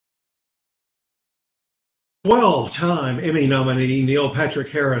12-time Emmy nominee Neil Patrick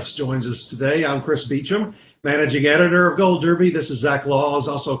Harris joins us today. I'm Chris Beachum, managing editor of Gold Derby. This is Zach Laws,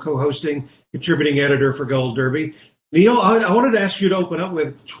 also co-hosting, contributing editor for Gold Derby. Neil, I wanted to ask you to open up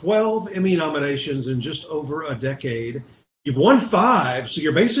with 12 Emmy nominations in just over a decade. You've won 5, so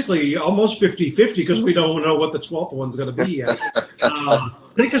you're basically almost 50-50 because we don't know what the 12th one's going to be yet.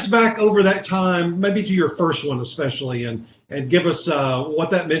 Take us back over that time, maybe to your first one especially, and give us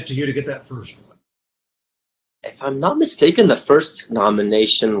what that meant to you to get that first one. If I'm not mistaken, the first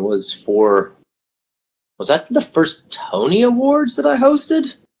nomination was that for the first Tony Awards that I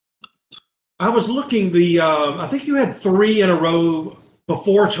hosted? I was looking, I think you had 3 in a row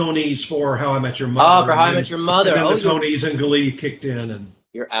before Tony's for How I Met Your Mother. Oh, for How I Met Your Mother. And then the Tonys and Glee kicked in. And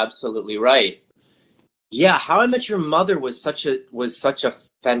you're absolutely right. Yeah, How I Met Your Mother was such a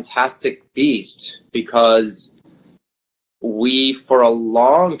fantastic beast because we, for a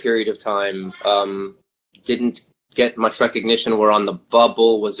long period of time, didn't get much recognition. We're on the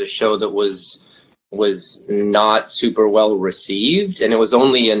Bubble was a show that was not super well received, and it was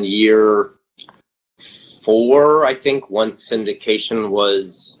only in year 4, I think, once syndication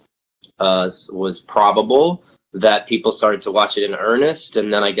was probable, that people started to watch it in earnest.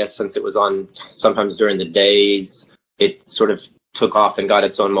 And then I guess since it was on sometimes during the days, it sort of took off and got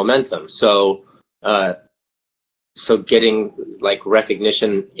its own momentum. So getting like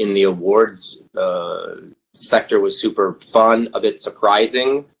recognition in the awards sector was super fun, a bit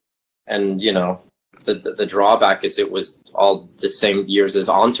surprising. And, you know, the drawback is it was all the same years as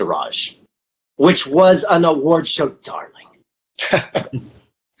Entourage, which was an award show darling.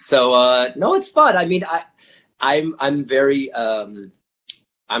 So no, it's fun. I mean, I'm very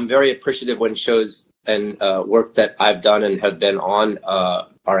appreciative when shows and work that I've done and have been on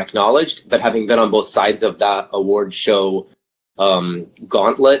are acknowledged. But having been on both sides of that award show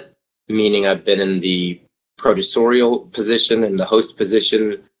gauntlet, meaning I've been in the producerial position and the host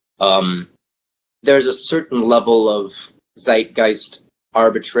position, there's a certain level of zeitgeist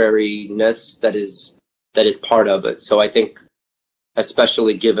arbitrariness that is part of it. So I think,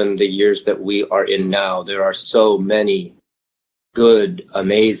 especially given the years that we are in now, there are so many good,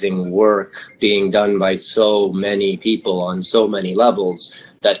 amazing work being done by so many people on so many levels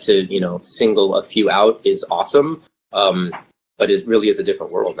that to, you know, single a few out is awesome. But it really is a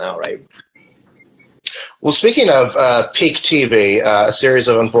different world now, right? Well, speaking of peak TV, a series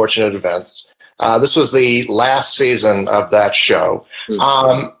of unfortunate events, this was the last season of that show.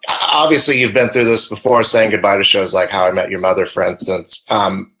 Mm-hmm. Obviously, you've been through this before, saying goodbye to shows like How I Met Your Mother, for instance.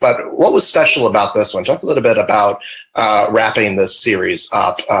 But what was special about this one? Talk a little bit about wrapping this series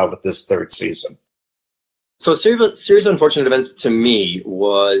up with this 3rd season. So, series of unfortunate events to me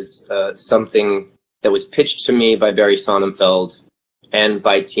was something that was pitched to me by Barry Sonnenfeld and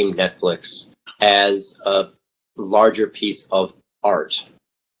by Team Netflix as a larger piece of art.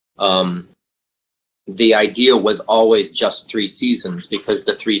 The idea was always just 3 seasons because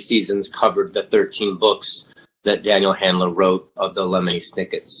the 3 seasons covered the 13 books that Daniel Handler wrote of the Lemony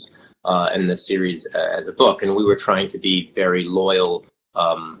Snickets and the series as a book. And we were trying to be very loyal,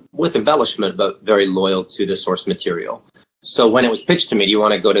 with embellishment, but very loyal to the source material. So when it was pitched to me, do you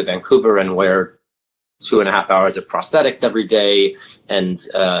want to go to Vancouver and wear 2.5 hours of prosthetics every day and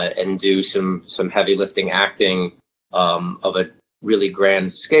do some heavy lifting acting of a really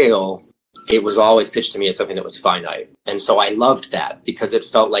grand scale? It was always pitched to me as something that was finite. And so I loved that because it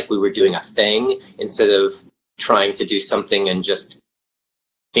felt like we were doing a thing instead of trying to do something and just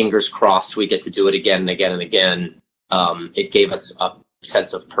fingers crossed we get to do it again and again and again. It gave us a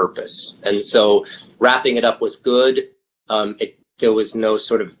sense of purpose. And so wrapping it up was good. There was no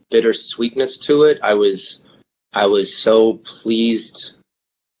sort of bittersweetness to it. I was so pleased,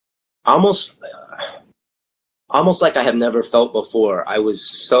 almost like I have never felt before. I was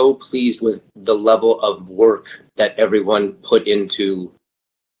so pleased with the level of work that everyone put into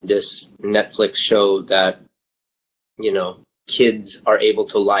this Netflix show that, you know, kids are able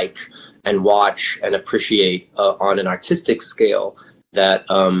to like and watch and appreciate on an artistic scale that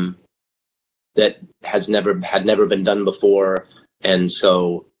that had never been done before. And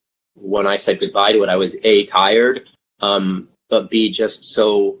so when I said goodbye to it, I was A, tired, but B, just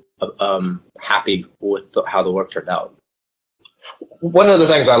so happy with how the work turned out. One of the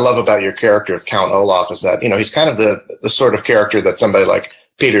things I love about your character, Count Olaf, is that, you know, he's kind of the sort of character that somebody like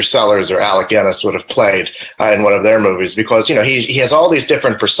Peter Sellers or Alec Guinness would have played in one of their movies, because, you know, he has all these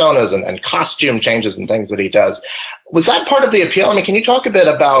different personas and costume changes and things that he does. Was that part of the appeal? I mean, can you talk a bit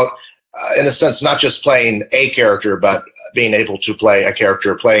about, in a sense, not just playing a character, but being able to play a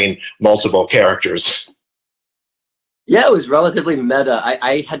character playing multiple characters? Yeah, it was relatively meta.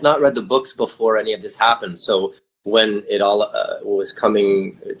 I had not read the books before any of this happened, so when it all was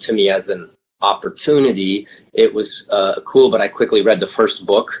coming to me as an opportunity, it was cool. But I quickly read the first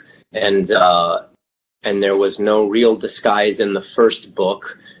book, and there was no real disguise in the first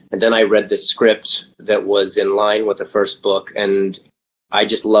book. And then I read the script that was in line with the first book, and I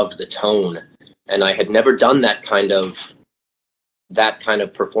just loved the tone. And I had never done that kind of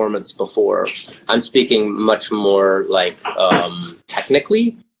performance before. I'm speaking much more like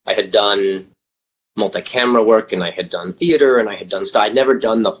technically. I had done multi-camera work, and I had done theater, and I had done stuff. I'd never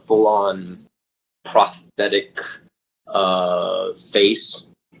done the full-on prosthetic face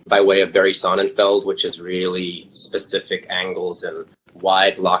by way of Barry Sonnenfeld, which is really specific angles and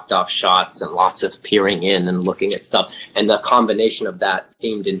wide locked off shots and lots of peering in and looking at stuff. And the combination of that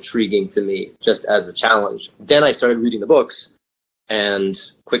seemed intriguing to me just as a challenge. Then I started reading the books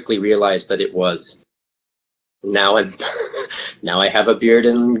and quickly realized that it was now I have a beard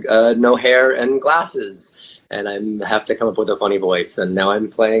and no hair and glasses, and I have to come up with a funny voice. And now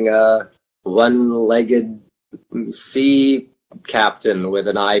I'm playing a one-legged sea captain with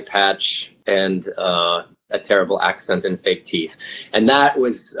an eye patch and a terrible accent and fake teeth. And that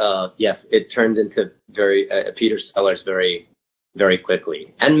was yes, it turned into very Peter Sellers very, very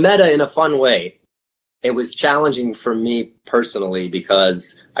quickly, and meta in a fun way. It was challenging for me personally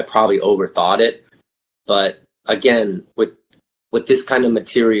because I probably overthought it. But again, with this kind of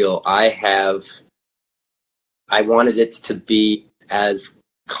material, I wanted it to be as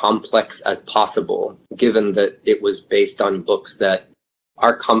complex as possible, given that it was based on books that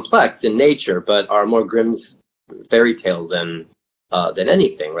are complex in nature, but are more Grimm's fairy tale than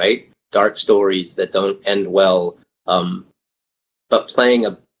anything, right? Dark stories that don't end well, but playing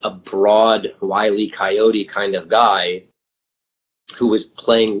a broad Wile E. Coyote kind of guy who was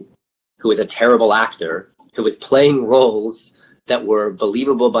a terrible actor, who was playing roles that were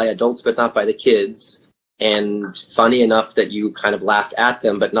believable by adults but not by the kids, and funny enough that you kind of laughed at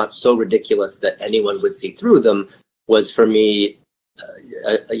them but not so ridiculous that anyone would see through them, was for me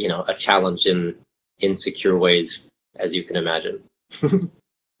a challenge in insecure ways, as you can imagine. One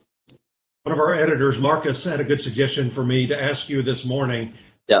of our editors, Marcus, had a good suggestion for me to ask you this morning.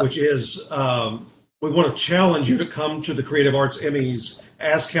 Yeah. Which is, we want to challenge you to come to the Creative Arts Emmys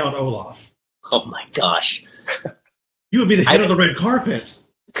as Count Olaf. Oh my gosh. You would be the head of the red carpet.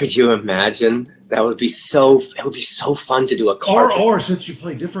 Could you imagine? It would be so fun to do a carpet. Or since you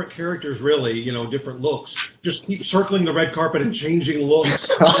play different characters, really, different looks, just keep circling the red carpet and changing looks.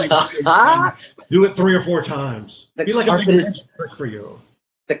 Do it 3 or 4 times. It'd be like a big trick for you.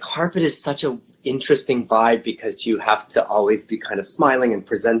 The carpet is such a interesting vibe because you have to always be kind of smiling and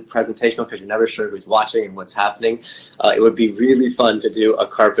presentational because you're never sure who's watching and what's happening. It would be really fun to do a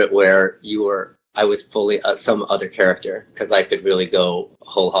carpet where I was fully some other character, because I could really go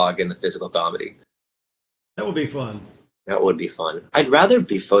whole hog in the physical comedy. That would be fun. That would be fun. I'd rather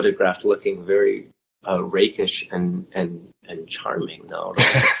be photographed looking very rakish and charming, though.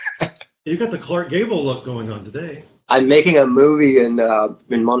 You got the Clark Gable look going on today. I'm making a movie in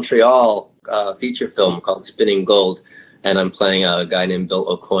Montreal, feature film called Spinning Gold, and I'm playing a guy named Bill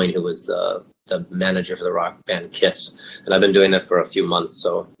O'Coin, who was the manager for the rock band Kiss, and I've been doing that for a few months.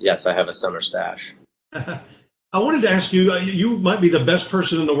 So yes, I have a summer stash. I wanted to ask you. You might be the best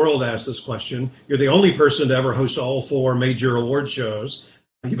person in the world to ask this question. You're the only person to ever host all 4 major award shows.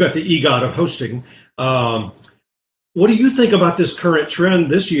 You've got the EGOT of hosting. What do you think about this current trend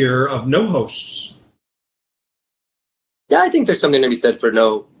this year of no hosts? Yeah, I think there's something to be said for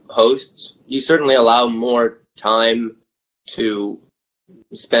no hosts. You certainly allow more time to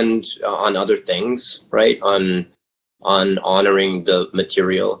spend on other things, right? On honoring the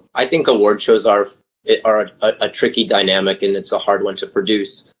material. I think award shows are a tricky dynamic, and it's a hard one to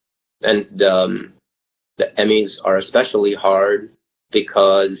produce. And the Emmys are especially hard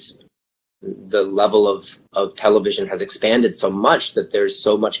because the level of television has expanded so much that there's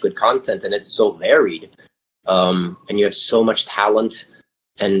so much good content, and it's so varied. And you have so much talent,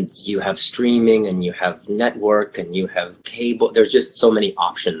 and you have streaming, and you have network, and you have cable. There's just so many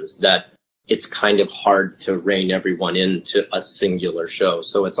options that it's kind of hard to rein everyone into a singular show.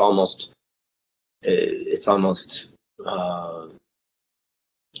 So it's almost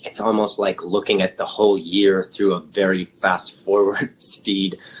like looking at the whole year through a very fast forward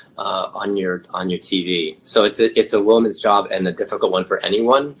speed on your TV. So it's a woman's job, and a difficult one for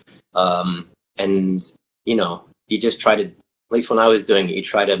anyone. And you just try to, at least when I was doing it, you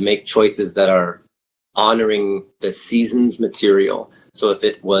try to make choices that are honoring the season's material. So if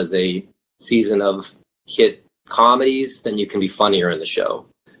it was a season of hit comedies, then you can be funnier in the show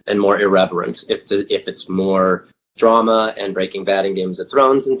and more irreverent. If it's more drama and Breaking Bad and Games of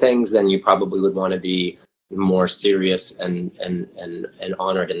Thrones and things, then you probably would want to be more serious and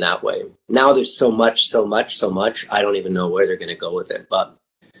honored in that way. Now there's so much. I don't even know where they're going to go with it, but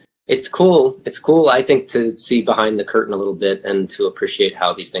it's cool. It's cool, I think, to see behind the curtain a little bit and to appreciate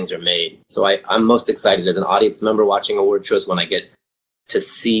how these things are made. So I'm most excited as an audience member watching award shows when I get to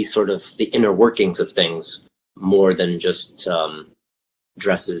see sort of the inner workings of things more than just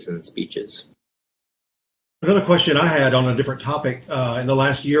dresses and speeches. Another question I had on a different topic. In the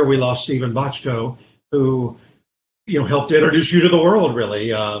last year, we lost Stephen Bochco, who helped introduce you to the world, really.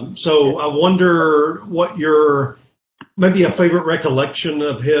 So I wonder what your maybe a favorite recollection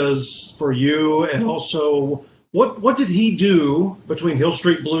of his for you, and also what did he do between Hill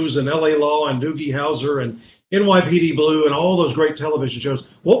Street Blues and L.A. Law and Doogie Howser and NYPD Blue and all those great television shows?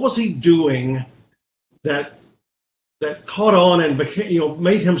 What was he doing that caught on and became,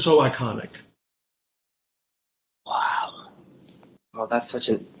 made him so iconic? Wow. Well, that's such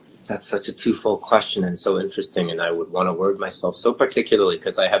a twofold question and so interesting, and I would want to word myself so particularly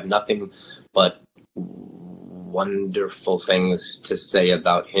because I have nothing but wonderful things to say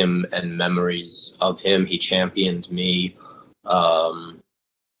about him and memories of him. He championed me.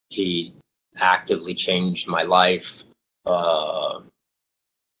 He actively changed my life. I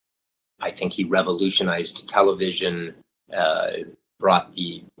think he revolutionized television, brought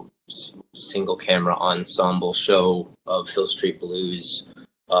the single camera ensemble show of Hill Street Blues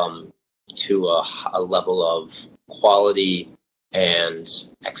to a level of quality and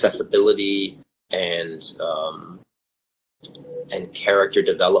accessibility and character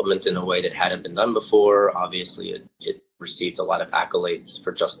development in a way that hadn't been done before. Obviously, it received a lot of accolades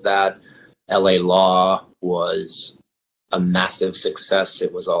for just that. L.A. Law was a massive success.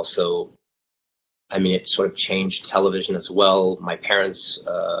 It was also, it sort of changed television as well. My parents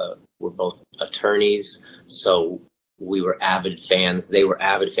were both attorneys, so we were avid fans. They were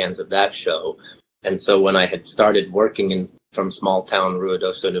avid fans of that show. And so when I had started working from small town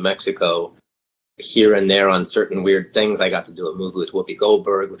Ruidoso, New Mexico, here and there on certain weird things, I got to do a movie with Whoopi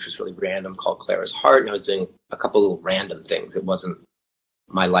Goldberg, which was really random, called Clara's Heart, and I was doing a couple little random things. It wasn't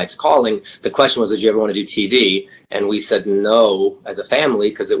my life's calling. The question was, would you ever want to do TV? And we said no as a family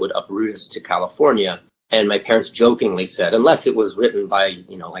because it would uproot us to California. And my parents jokingly said, unless it was written by,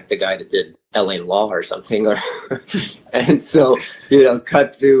 like the guy that did L.A. Law or something. And so,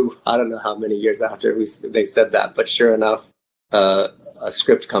 cut to, I don't know how many years after they said that, but sure enough, a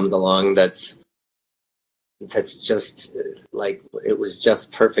script comes along that's just like, it was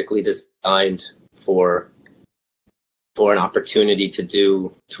just perfectly designed for an opportunity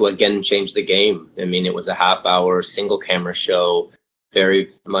to again change the game. It was a half-hour single camera show,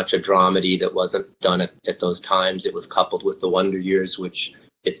 very much a dramedy that wasn't done at those times. It was coupled with The Wonder Years, which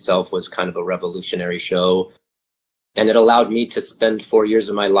itself was kind of a revolutionary show. And it allowed me to spend 4 years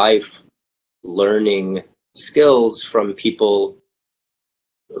of my life learning skills from people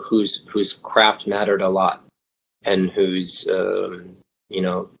whose craft mattered a lot, and whose, the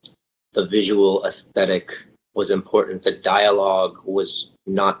visual aesthetic was important. The dialogue was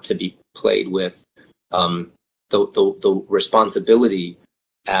not to be played with. The responsibility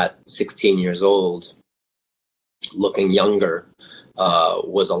at 16 years old, looking younger,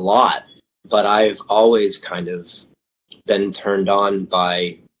 was a lot. But I've always kind of been turned on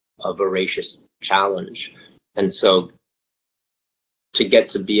by a voracious challenge. And so to get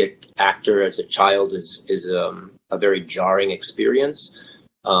to be an actor as a child is a very jarring experience.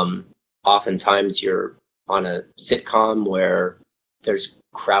 Oftentimes you're on a sitcom where there's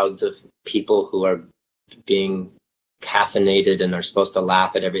crowds of people who are being caffeinated and are supposed to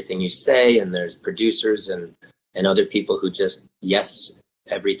laugh at everything you say, and there's producers and other people who just yes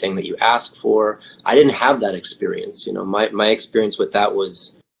everything that you ask for. I didn't have that experience. My experience with that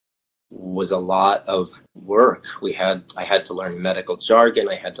was a lot of work. I had to learn medical jargon,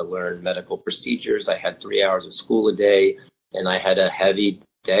 I had to learn medical procedures, I had 3 hours of school a day, and I had a heavy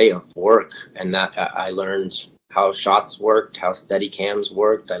day of work, and that I learned how shots worked, how steady cams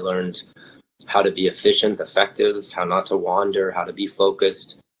worked. I learned how to be efficient, effective, how not to wander, how to be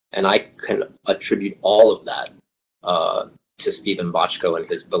focused. And I can attribute all of that to Stephen Bochco and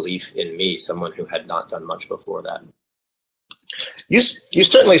his belief in me, someone who had not done much before that. You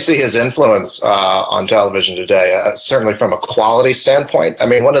certainly see his influence on television today, certainly from a quality standpoint.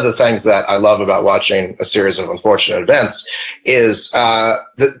 One of the things that I love about watching A Series of Unfortunate Events is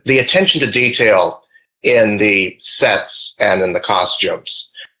the attention to detail in the sets and in the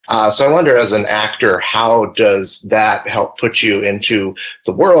costumes. So I wonder, as an actor, how does that help put you into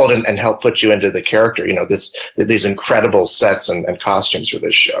the world and help put you into the character? These incredible sets and costumes for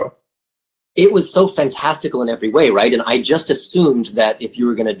this show. it was so fantastical in every way, right? And I just assumed that if you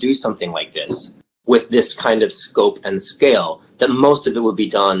were going to do something like this with this kind of scope and scale, that most of it would be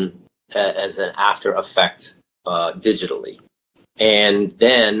done as an after effect digitally. And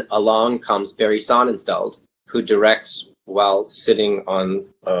then along comes Barry Sonnenfeld, who directs while sitting on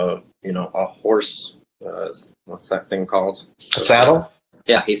a horse. What's that thing called? A saddle?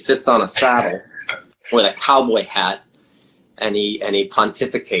 Yeah, he sits on a saddle with a cowboy hat, and he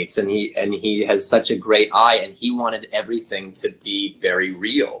pontificates, and he has such a great eye, and he wanted everything to be very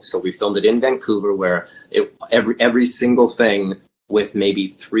real. So we filmed it in Vancouver, where every single thing, with maybe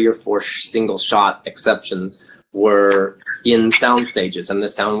 3 or 4 single shot exceptions, were in sound stages, and the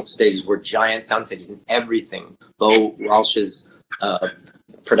sound stages were giant sound stages, and everything. Bo Walsh's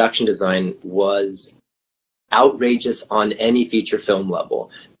production design was outrageous on any feature film level.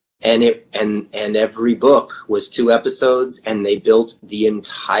 And every book was 2 episodes, and they built the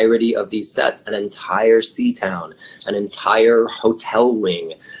entirety of these sets, an entire sea town, an entire hotel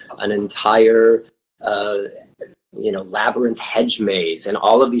wing, an entire labyrinth hedge maze, and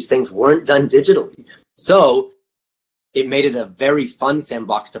all of these things weren't done digitally. So it made it a very fun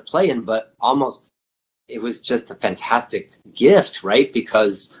sandbox to play in, but it was just a fantastic gift, right?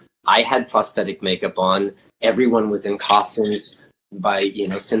 Because I had prosthetic makeup on, everyone was in costumes. By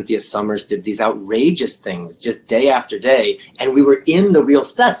Cynthia Summers did these outrageous things just day after day, and we were in the real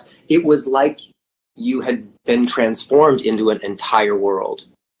sets. It was like you had been transformed into an entire world.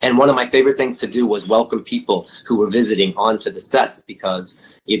 And one of my favorite things to do was welcome people who were visiting onto the sets, because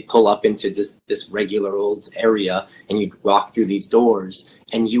you'd pull up into just this regular old area, and you'd walk through these doors,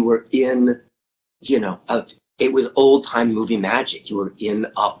 and you were in, it was old time movie magic. You were in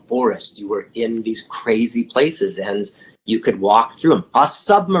a forest, you were in these crazy places, and you could walk through them. A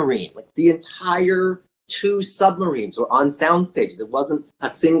submarine, like the entire 2 submarines were on sound stages. It wasn't a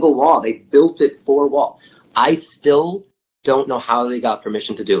single wall. They built it 4 wall. I still don't know how they got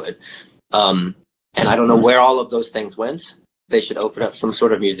permission to do it. And I don't know where all of those things went. They should open up some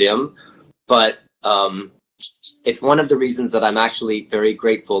sort of museum. But it's one of the reasons that I'm actually very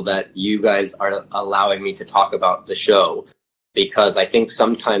grateful that you guys are allowing me to talk about the show, because I think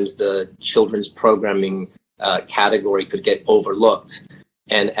sometimes the children's programming category could get overlooked.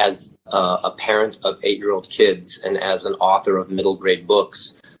 And as a parent of 8-year-old kids, and as an author of middle grade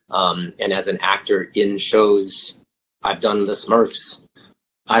books, and as an actor in shows, I've done the Smurfs.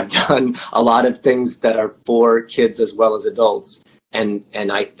 I've done a lot of things that are for kids as well as adults. And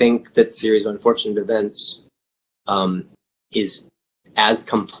I think that Series of Unfortunate Events is as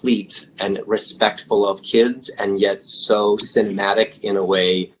complete and respectful of kids, and yet so cinematic in a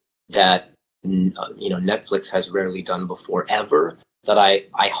way that Netflix has rarely done before ever, that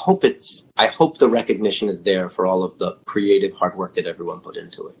I hope the recognition is there for all of the creative hard work that everyone put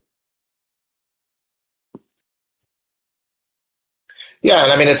into it. Yeah,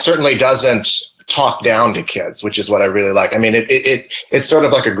 and I mean, it certainly doesn't talk down to kids, which is what I really like. I mean, it's sort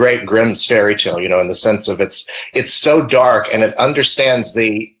of like a great Grimm's fairy tale, in the sense of it's so dark, and it understands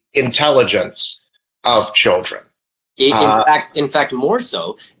the intelligence of children. In fact, more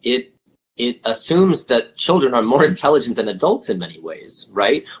so, it assumes that children are more intelligent than adults in many ways,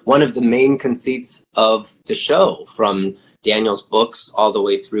 right? One of the main conceits of the show, from Daniel's books all the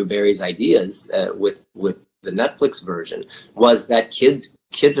way through Barry's ideas with the Netflix version, was that kids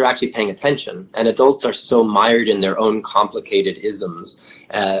are actually paying attention, and adults are so mired in their own complicated isms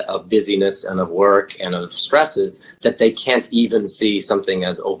of busyness and of work and of stresses that they can't even see something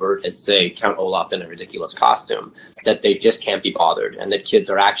as overt as, say, Count Olaf in a ridiculous costume, that they just can't be bothered, and that kids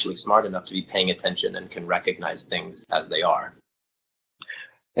are actually smart enough to be paying attention and can recognize things as they are.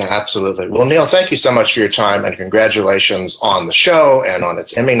 Yeah, absolutely. Well, Neil, thank you so much for your time, and congratulations on the show and on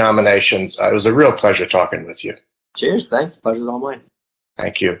its Emmy nominations. It was a real pleasure talking with you. Cheers. Thanks. The pleasure's all mine.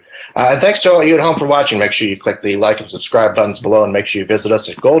 Thank you. And thanks to all of you at home for watching. Make sure you click the like and subscribe buttons below, and make sure you visit us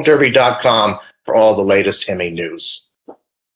at goldderby.com for all the latest Emmy news.